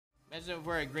Imagine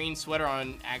wear a green sweater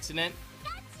on accident.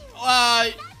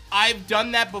 I've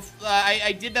done that before.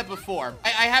 I did that before.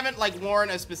 I haven't like worn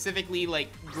a specifically like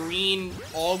green,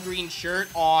 all green shirt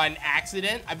on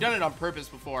accident. I've done it on purpose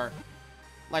before,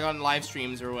 like on live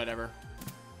streams or whatever,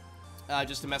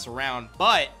 just to mess around.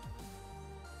 But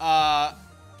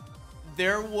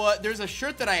there's a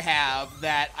shirt that I have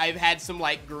that I've had some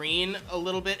like green a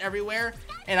little bit everywhere,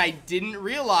 and I didn't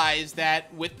realize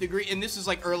that with the green. And this is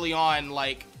like early on,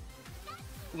 like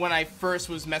when I first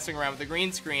was messing around with the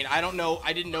green screen. I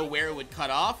didn't know where it would cut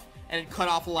off, and it cut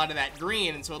off a lot of that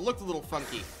green, and so it looked a little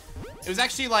funky. It was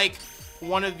actually like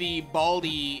one of the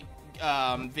Baldi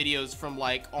videos from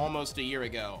like almost a year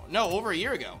ago. No, over a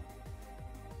year ago.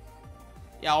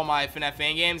 Yeah, all my FNAF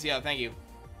fan games. Yeah, thank you.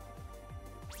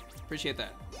 Appreciate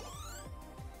that.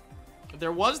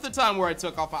 There was the time where I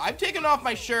took off I've taken off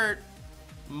my shirt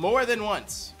more than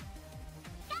once.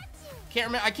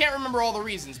 I can't remember all the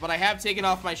reasons, but I have taken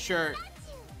off my shirt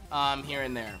here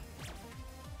and there.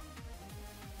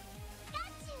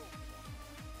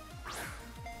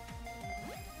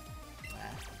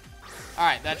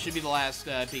 Alright, that should be the last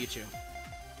Pikachu.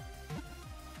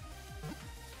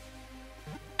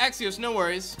 Axios, no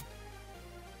worries.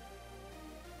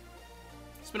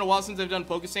 It's been a while since I've done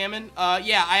Poke Salmon.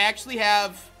 Yeah, I actually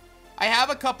have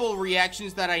a couple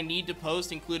reactions that I need to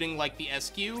post, including like the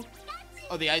SQ.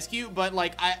 Oh, the Ice Cube, but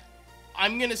like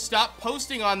I'm gonna stop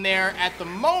posting on there at the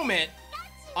moment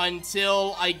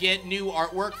until I get new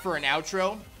artwork for an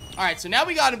outro. Alright, so now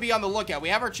we gotta be on the lookout. We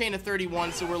have our chain of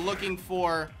 31, so we're looking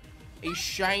for a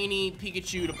shiny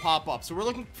Pikachu to pop up. So we're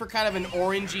looking for kind of an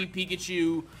orangey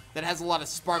Pikachu that has a lot of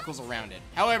sparkles around it.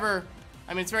 However,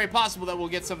 I mean, it's very possible that we'll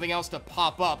get something else to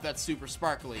pop up that's super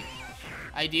sparkly.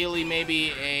 Ideally,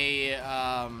 maybe a,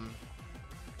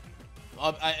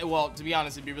 well, to be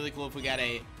honest, it'd be really cool if we got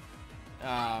a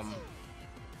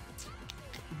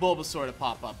Bulbasaur to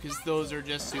pop up, because those are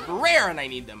just super rare and I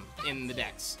need them in the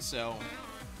decks, so.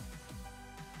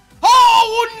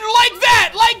 Oh, like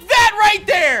that right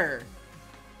there!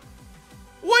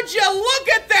 Would you look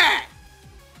at that?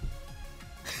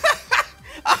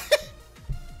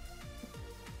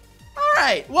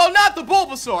 Alright, well, not the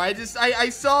Bulbasaur, I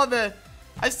saw, do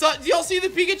y'all see the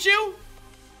Pikachu?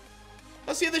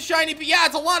 Let's see the shiny, yeah,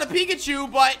 it's a lot of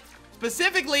Pikachu, but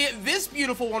specifically this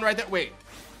beautiful one right there. Wait,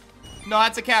 no,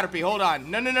 that's a Caterpie. Hold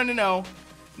on.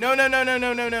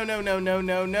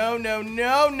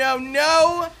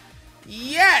 No.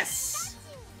 Yes.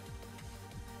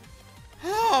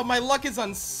 Oh, my luck is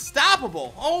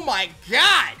unstoppable. Oh my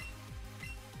god.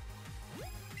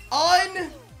 Unstoppable.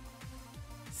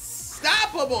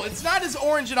 It's not as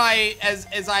orange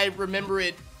as I remember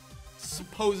it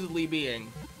supposedly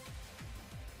being.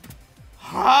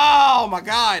 Oh my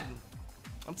god.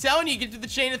 I'm telling you, get to the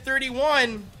chain of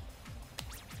 31.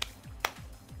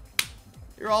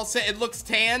 You're all set. It looks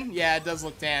tan. Yeah, it does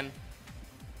look tan.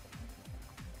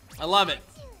 I love it.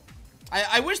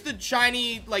 I wish the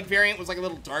shiny like variant was like a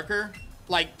little darker,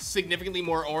 like significantly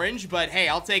more orange, but hey,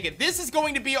 I'll take it. This is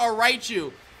going to be our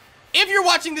Raichu. If you're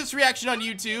watching this reaction on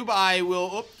YouTube, I will,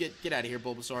 oh, get out of here,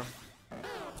 Bulbasaur.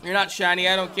 You're not shiny,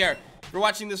 I don't care. If you're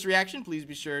watching this reaction, please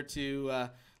be sure to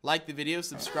like the video,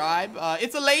 subscribe.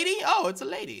 It's a lady? Oh, it's a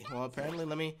lady. Well, apparently,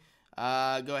 let me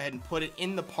go ahead and put it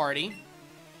in the party.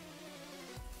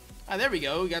 Ah, there we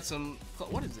go. We got some,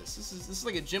 what is this? This is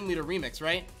like a Gym Leader remix,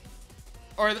 right?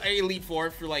 Or Elite Four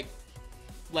for like,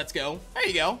 let's go. There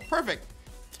you go. Perfect.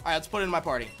 All right, let's put it in my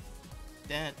party.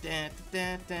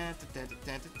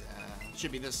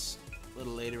 Should be this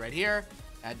little lady right here.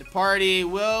 Add to party.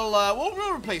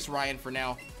 We'll replace Ryan for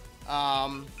now.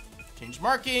 Change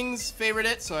markings. Favorite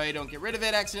it so I don't get rid of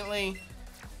it accidentally.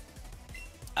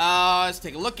 Let's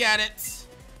take a look at it.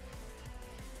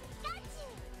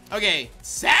 Okay,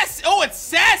 sassy. Oh, it's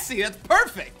sassy. That's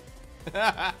perfect.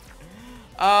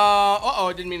 Uh-oh,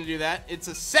 I didn't mean to do that. It's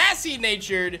a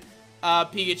sassy-natured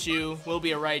Pikachu. Will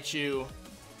be a Raichu.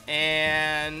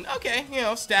 And, okay, you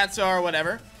know, stats are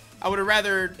whatever. I would have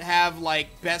rather have,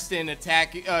 like, best in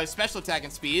attack, special attack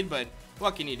and speed, but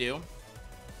what can you do?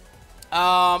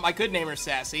 I could name her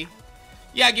Sassy.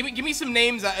 Yeah, give me some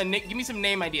names, give me some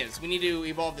name ideas. We need to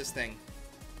evolve this thing.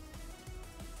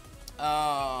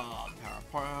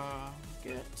 Power,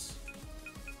 get.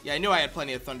 Yeah, I knew I had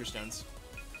plenty of Thunderstones.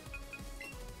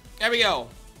 There we go.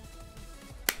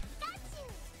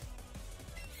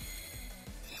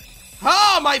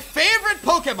 Ah, my favorite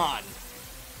Pokemon.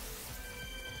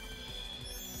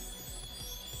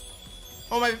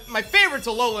 Oh, my favorite's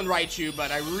Alolan Raichu,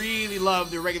 but I really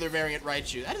love the regular variant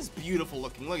Raichu. That is beautiful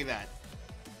looking. Look at that.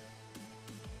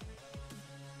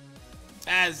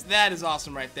 That is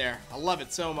awesome right there. I love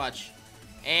it so much.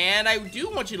 And I do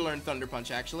want you to learn Thunder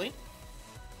Punch, actually.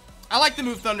 I like the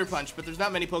move Thunder Punch, but there's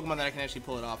not many Pokemon that I can actually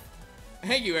pull it off.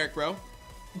 Thank you, Eric, bro.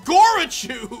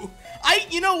 Gorochu!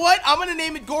 You know what? I'm gonna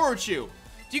name it Gorochu.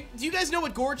 Do you guys know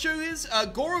what Gorochu is?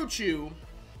 Gorochu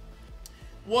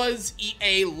was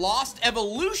a lost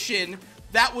evolution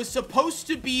that was supposed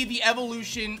to be the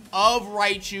evolution of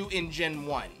Raichu in Gen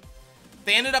 1.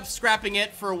 They ended up scrapping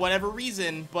it for whatever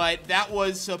reason, but that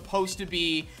was supposed to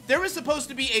be... There was supposed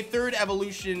to be a third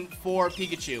evolution for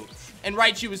Pikachu, and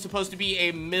Raichu was supposed to be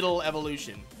a middle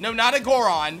evolution. No, not a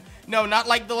Goron. No, not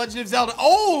like The Legend of Zelda.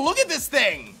 Oh, look at this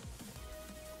thing!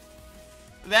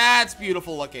 That's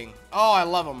beautiful looking. Oh, I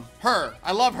love him. Her.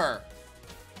 I love her.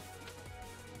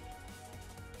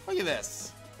 Look at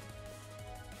this.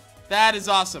 That is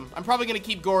awesome. I'm probably going to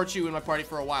keep Gorochu in my party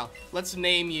for a while. Let's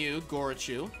name you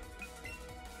Gorochu.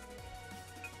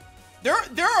 There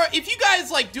are, if you guys,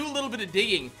 like, do a little bit of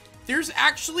digging, there's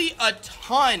actually a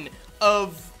ton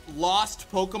of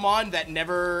lost Pokemon that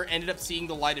never ended up seeing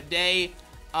the light of day.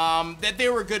 That they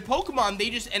were good Pokemon, they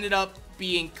just ended up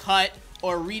being cut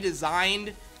or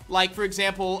redesigned. Like, for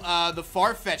example, the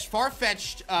Farfetch'd.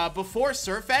 Farfetch'd, before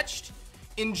Surfetch'd,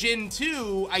 in Gen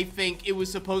 2, I think it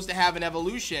was supposed to have an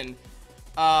evolution.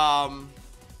 But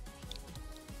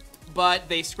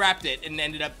they scrapped it and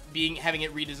ended up having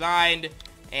it redesigned.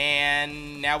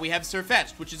 And now we have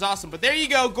Surfetch'd, which is awesome. But there you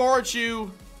go, Gorochu,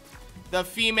 the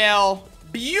female,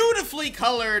 beautifully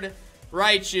colored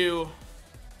Raichu.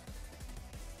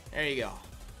 There you go.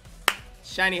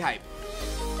 Shiny hype.